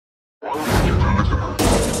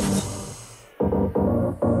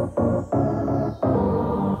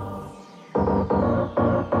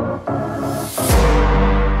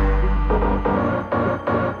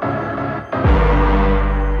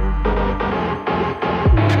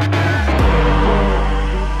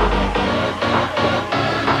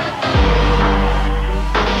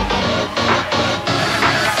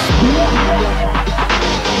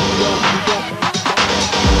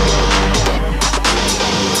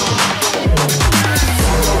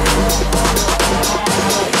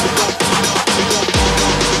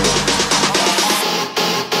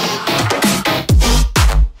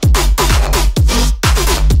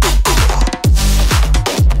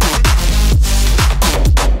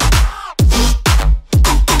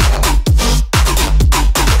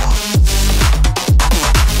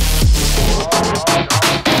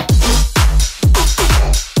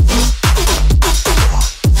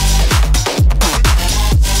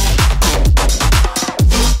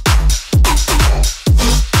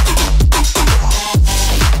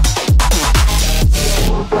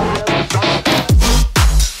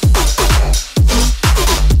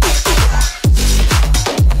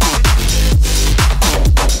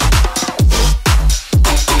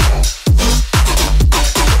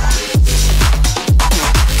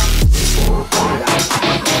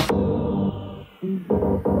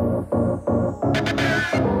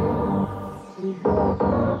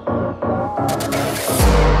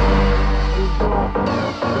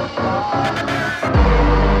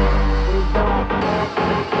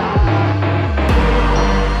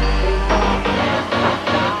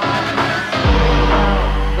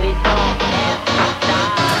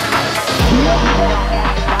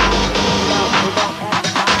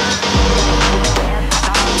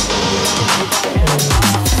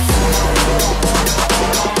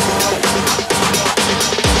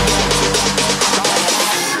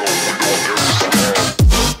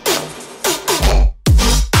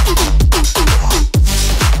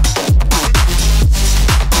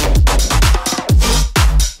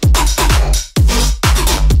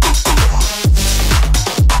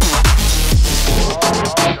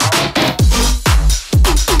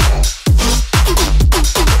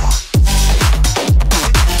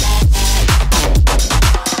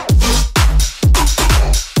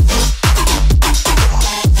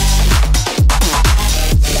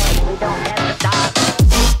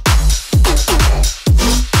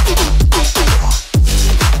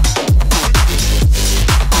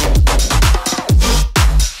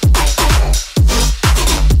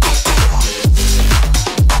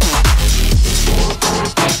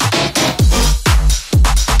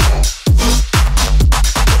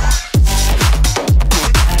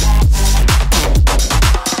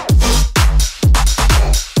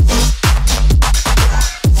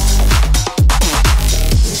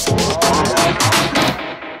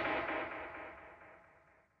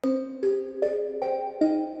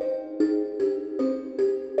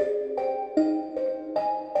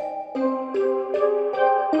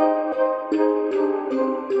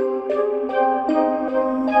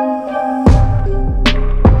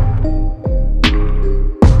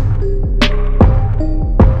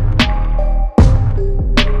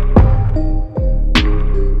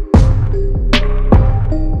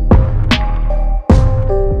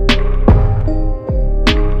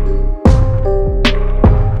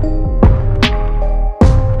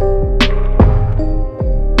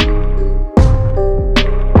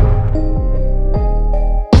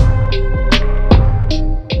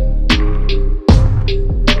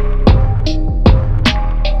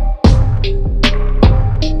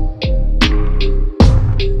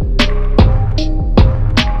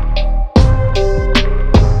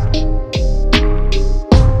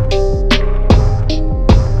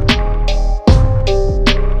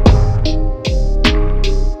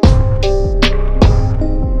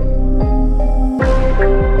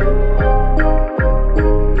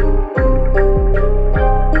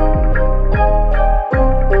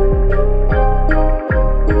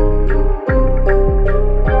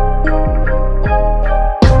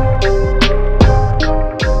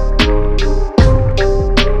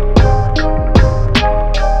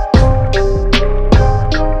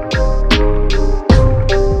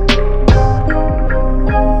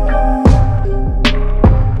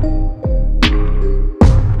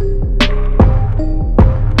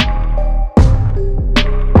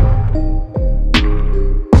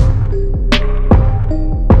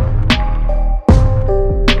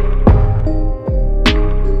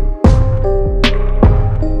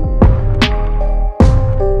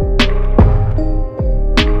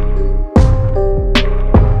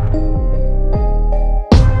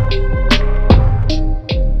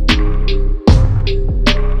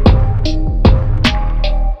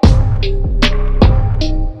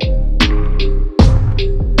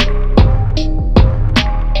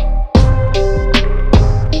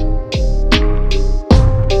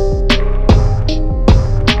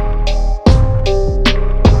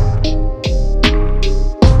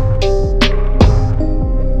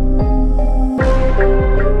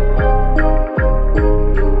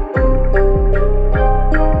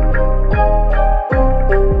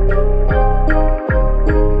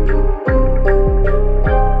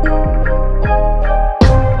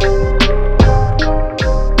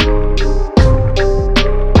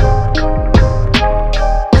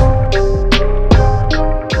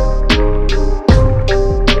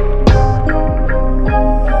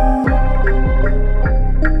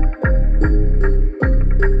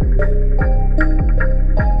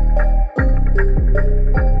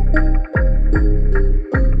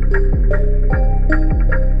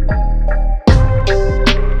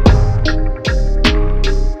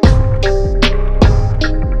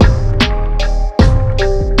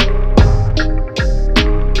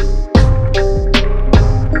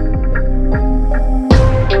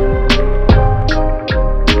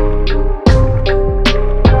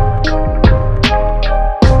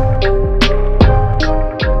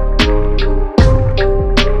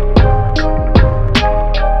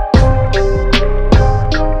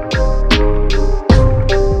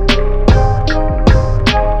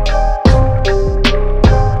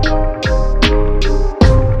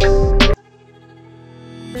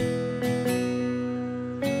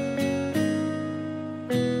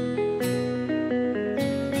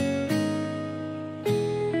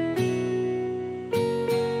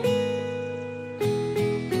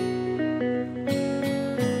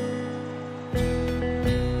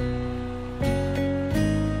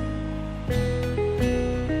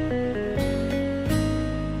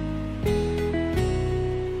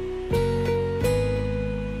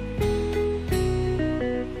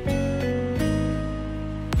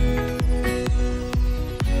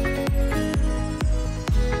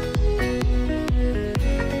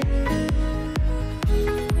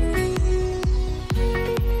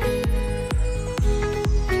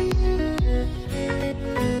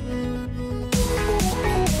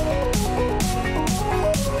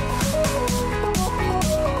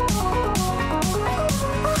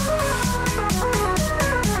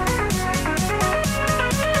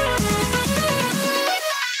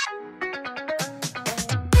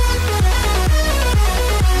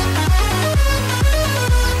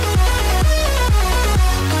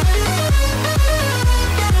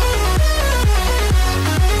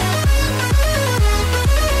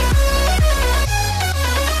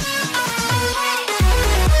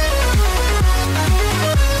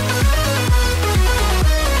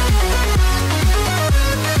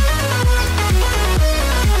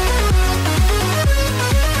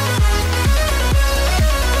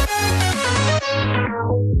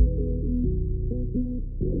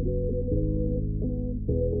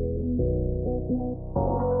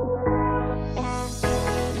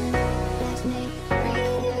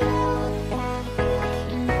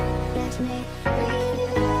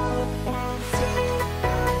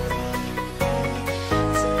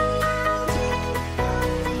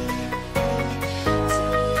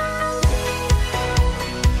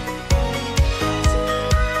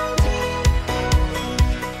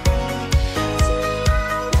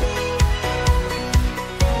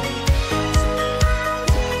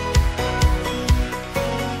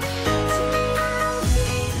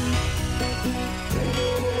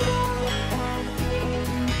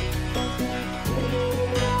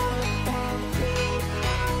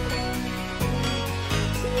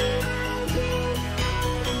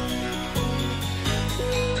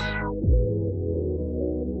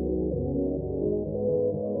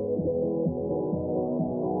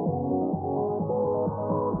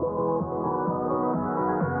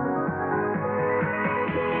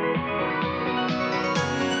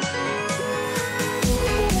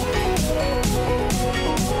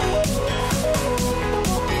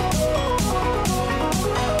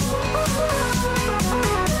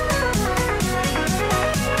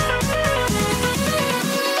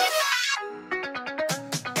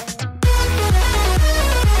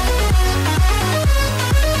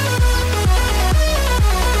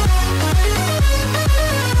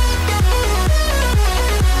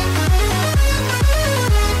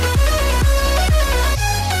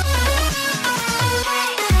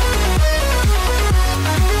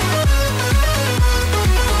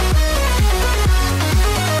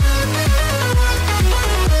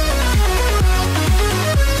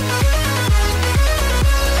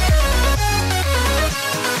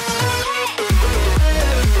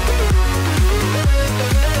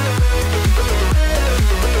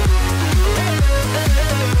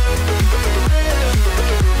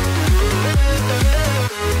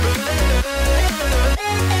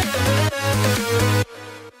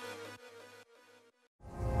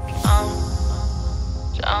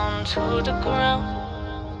to the ground.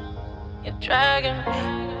 You're dragging me.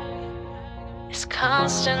 It's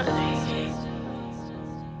constantly.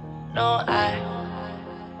 No, I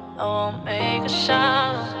won't make a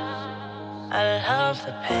sound. I love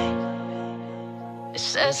the pain. It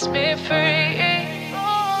sets me free.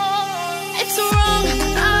 It's wrong,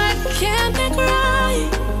 I can't think right.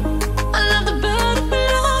 I love the bird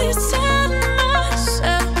below you, tell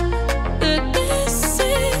myself that this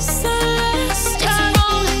is the last time. It's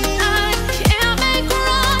wrong, I can't make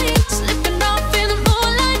right. Slipping off in the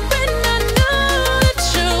moonlight when I knew the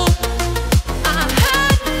truth. I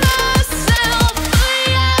had myself for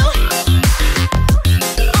you.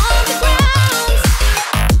 On the ground,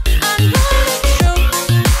 I know the truth.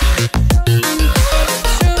 I know the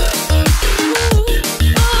truth.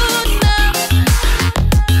 Oh, now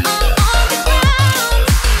I'm on the ground.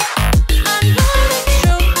 I know the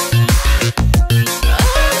truth.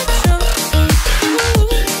 Oh, the truth.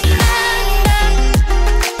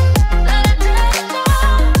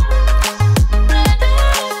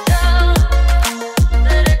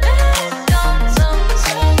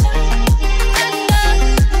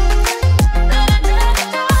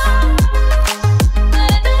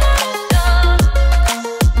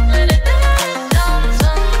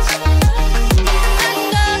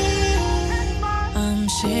 I'm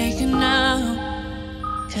shaking now,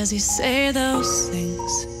 'cause you say those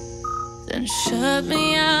things, then shut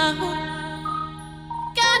me out.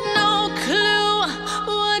 Got no clue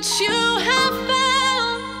what you have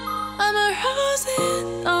found. I'm a rose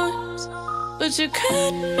in thorns, but you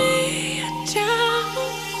cut me down.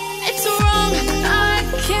 It's wrong, I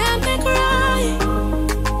can't think right.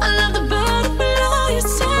 I love the bird below you,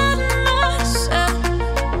 tell myself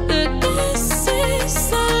that this is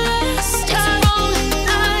the last time. It's wrong,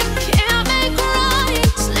 I can't make right.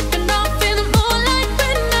 Slipping off in the moonlight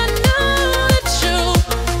when I knew the truth.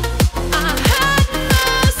 I had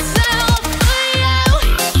myself for you.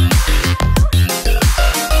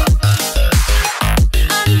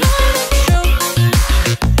 I know the truth.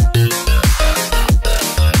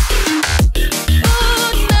 Oh,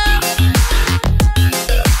 now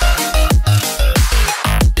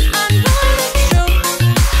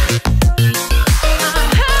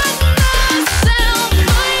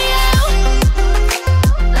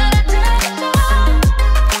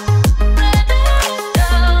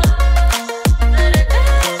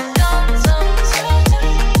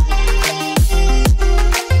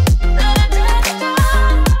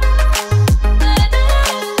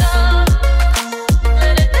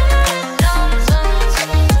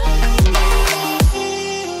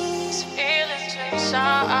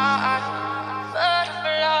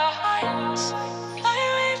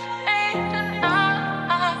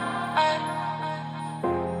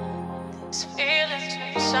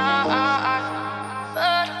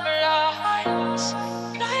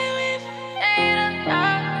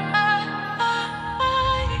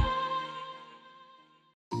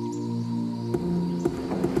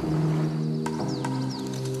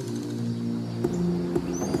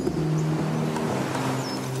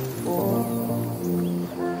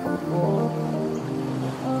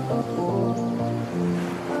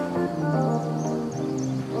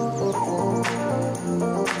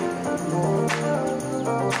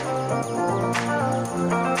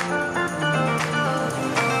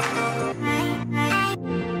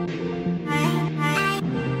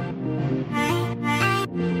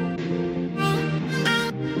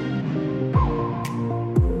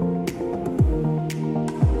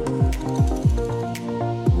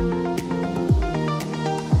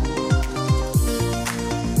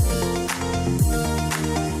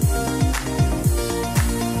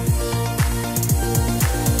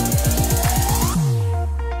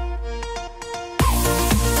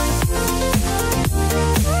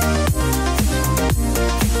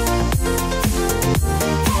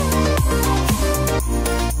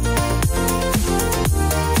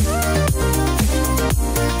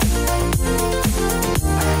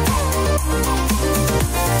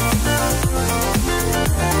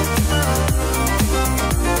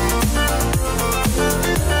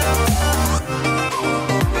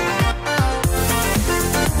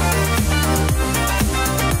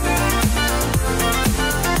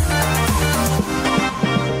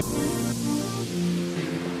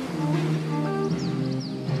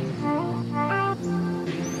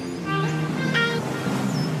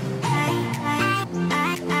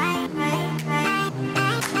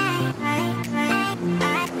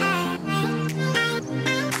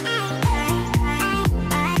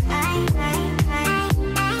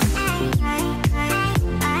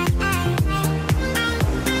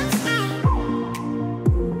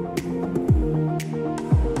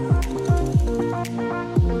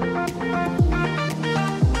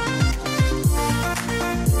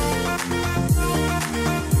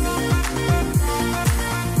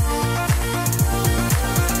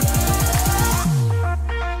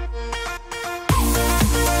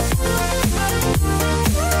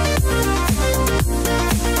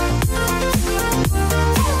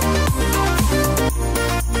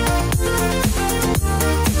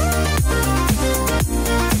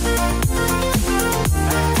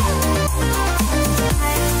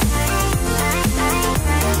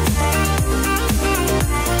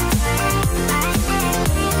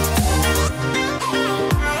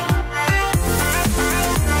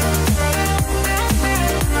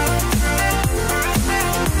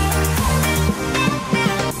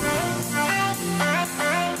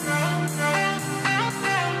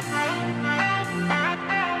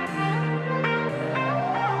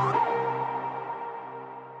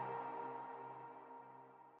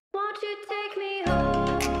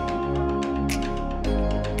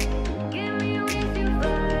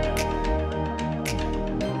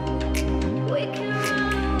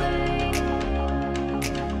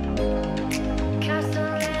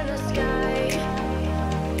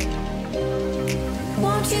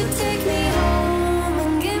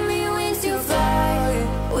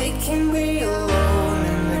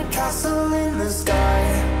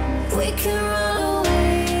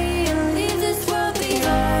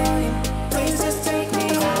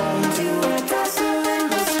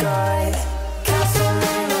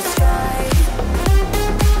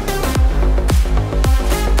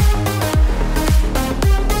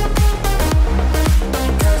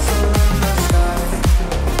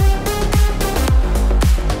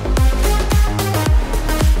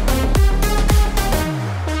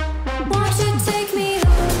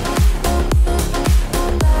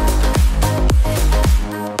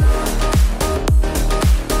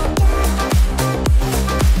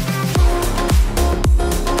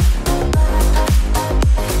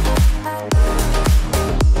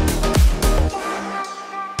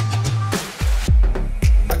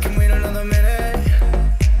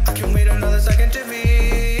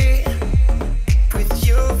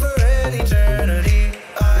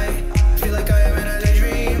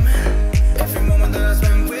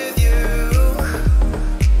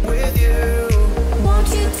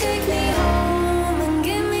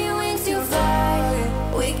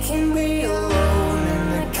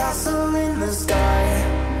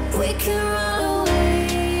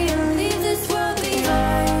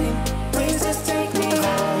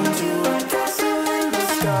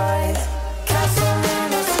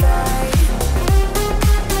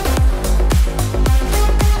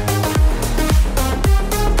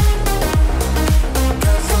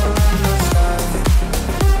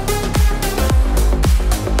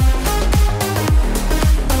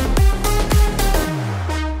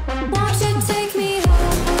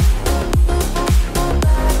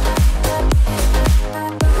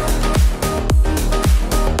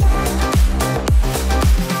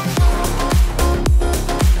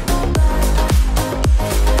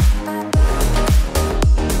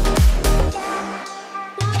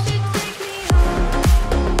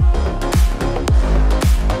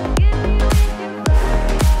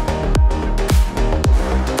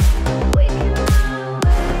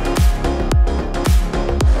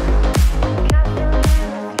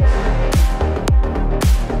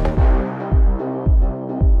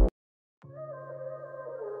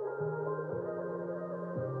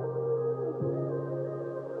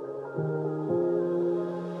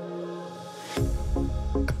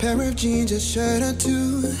pair of jeans, a shirt or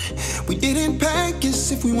two. We didn't pack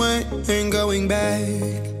as if we weren't going back.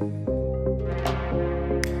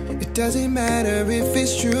 It doesn't matter if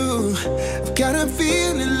it's true. I've got a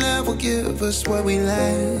feeling love will give us what we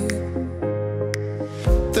lack.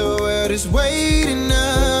 The world is waiting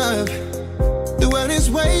up. The world is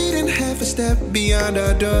waiting half a step beyond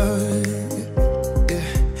our door.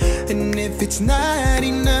 Yeah. And if it's not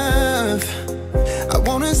enough, I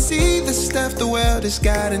wanna see the stuff the world has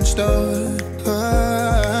got in store.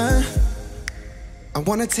 I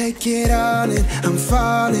wanna take it all in, I'm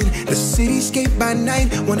falling. The cityscape by night,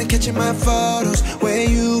 wanna catch in my photos. Where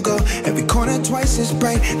you go, every corner twice as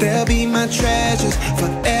bright. They'll be my treasures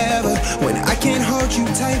forever. When I can't hold you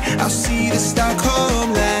tight, I'll see the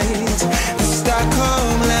Stockholm lights. The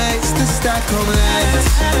Stockholm lights, the Stockholm lights.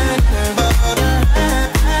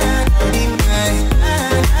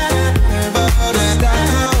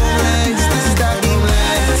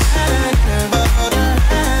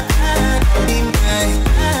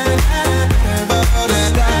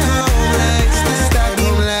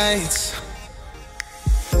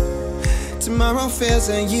 Tomorrow feels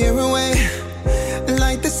a year away,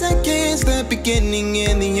 like the seconds, the beginning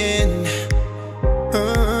and the end.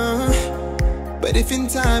 But if in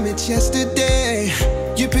time it's yesterday,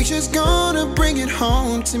 your picture's gonna bring it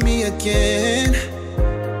home to me again.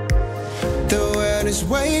 The world is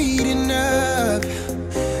waiting up.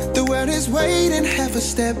 The world is waiting half a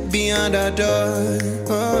step beyond our door.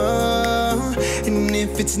 And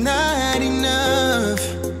if it's not enough,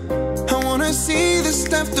 I wanna see the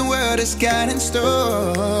stuff the world has got in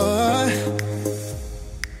store.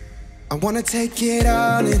 I wanna take it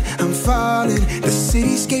all in, I'm falling. The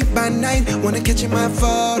cityscape by night, wanna catch in my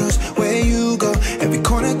photos. Where you go, every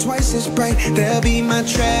corner twice as bright. They'll be my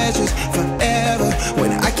treasures forever.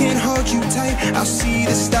 When I can't hold you tight, I'll see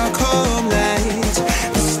the Stockholm lights.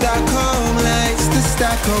 The Stockholm lights, the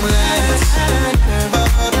Stockholm lights.